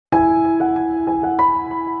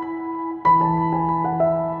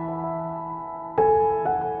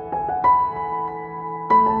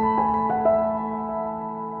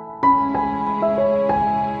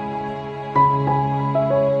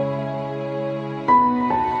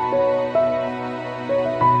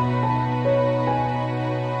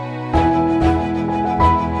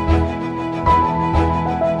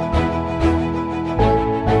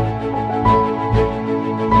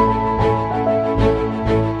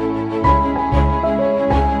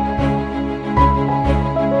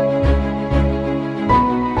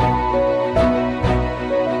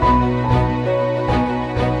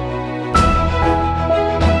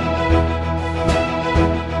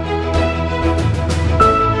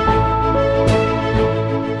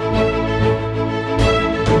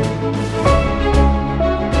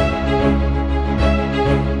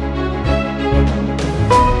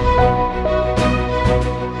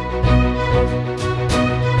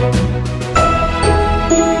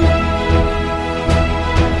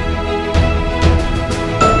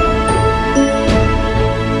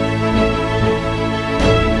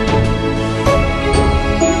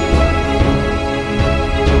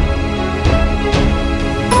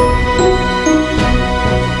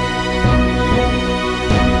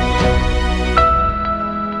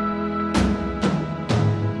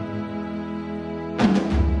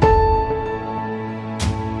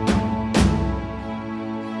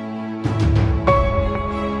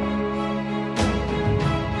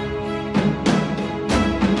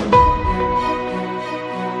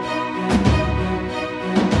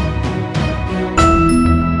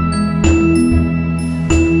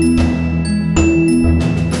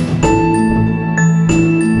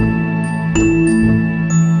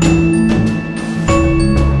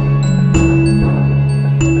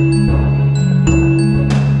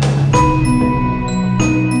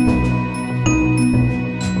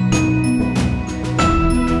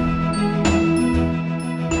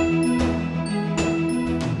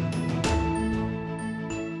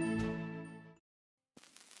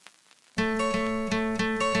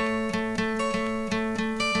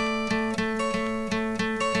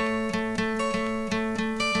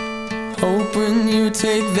Hope when you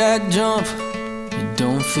take that jump, you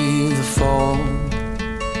don't feel the fall.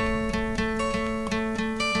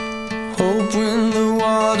 Hope when the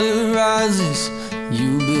water rises,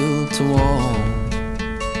 you built a wall.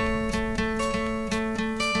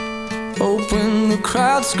 Hope when the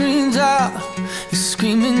crowd screams out, you're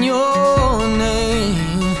screaming your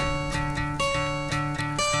name.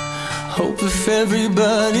 Hope if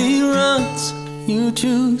everybody runs, you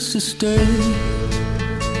choose to stay.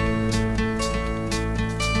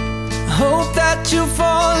 Hope that you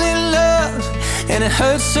fall in love and it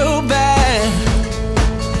hurts so bad.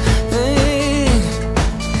 Hey,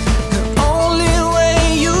 the only way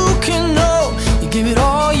you can know, you give it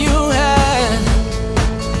all you had.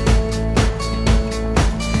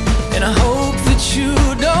 And I hope that you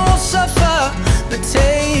don't suffer, but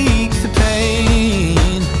take the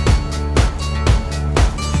pain.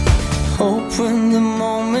 Hope when the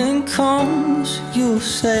moment comes, you'll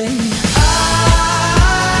say,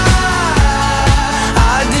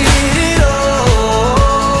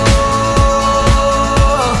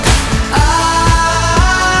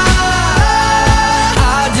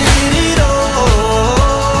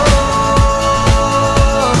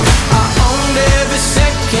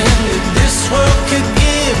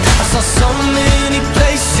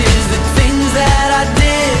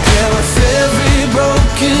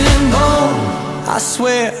 I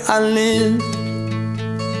swear I lived.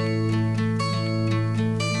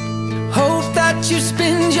 Hope that you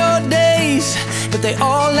spend your days, but they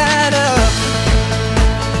all add up.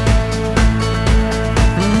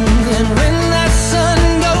 And when that sun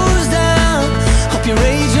goes down, hope you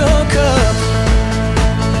raise your cup.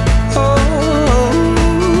 Oh,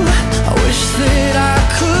 I wish that I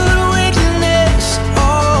could witness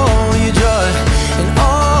all your joy and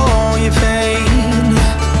all your pain,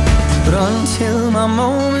 but until my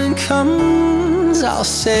moment comes, I'll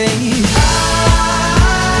say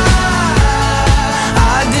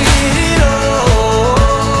I did it all.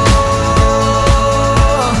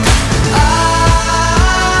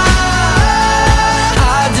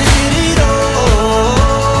 I did it all.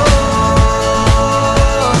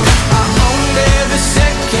 I owned every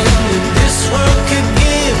second that this world could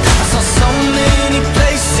give. I saw so many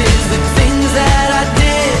places, the things that I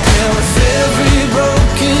did. Yeah, with every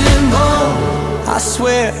broken bone, I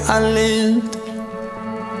swear I lived.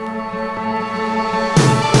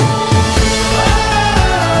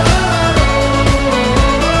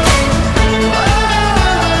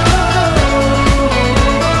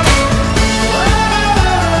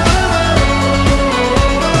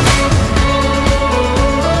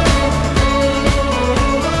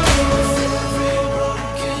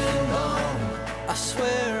 I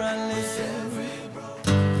swear I lived.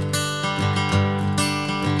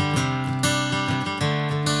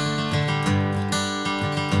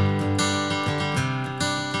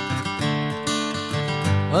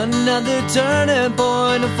 Another turning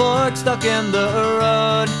point, a fork stuck in the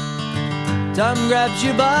road. Time grabs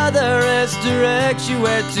you by the wrist, directs you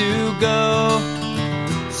where to go.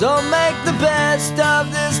 So make the best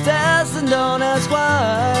of this test and don't ask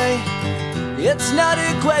why. It's not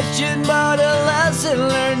a question but a lesson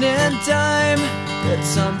learned in time. It's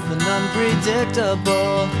something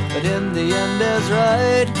unpredictable, but in the end is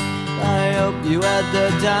right. I hope you had the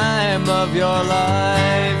time of your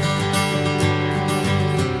life.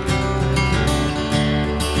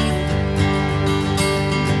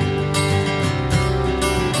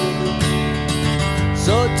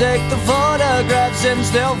 So take the photographs and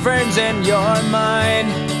still frames in your mind,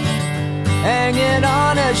 hanging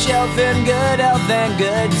on a shelf in good health and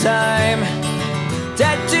good time.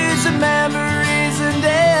 Tattoos of memories and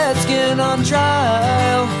dead skin on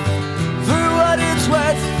trial. For what it's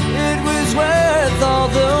worth, it was worth all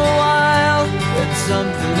the while. It's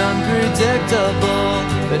something unpredictable,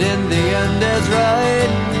 but in the end is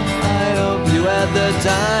right. I hope you had the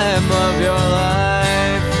time of your life.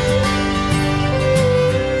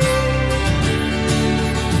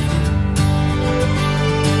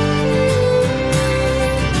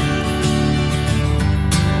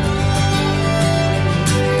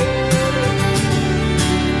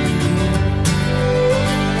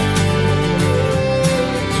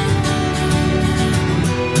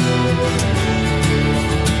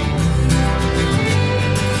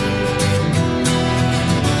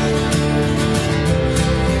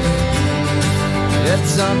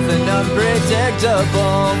 It's something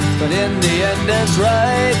unpredictable, but in the end it's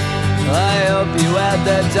right. I hope you had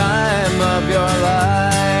the time of your life.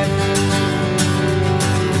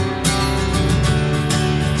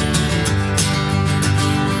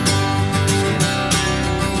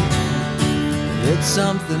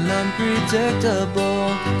 something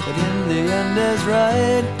unpredictable, but in the end is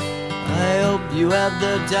right. I hope you had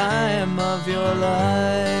the time of your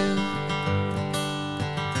life.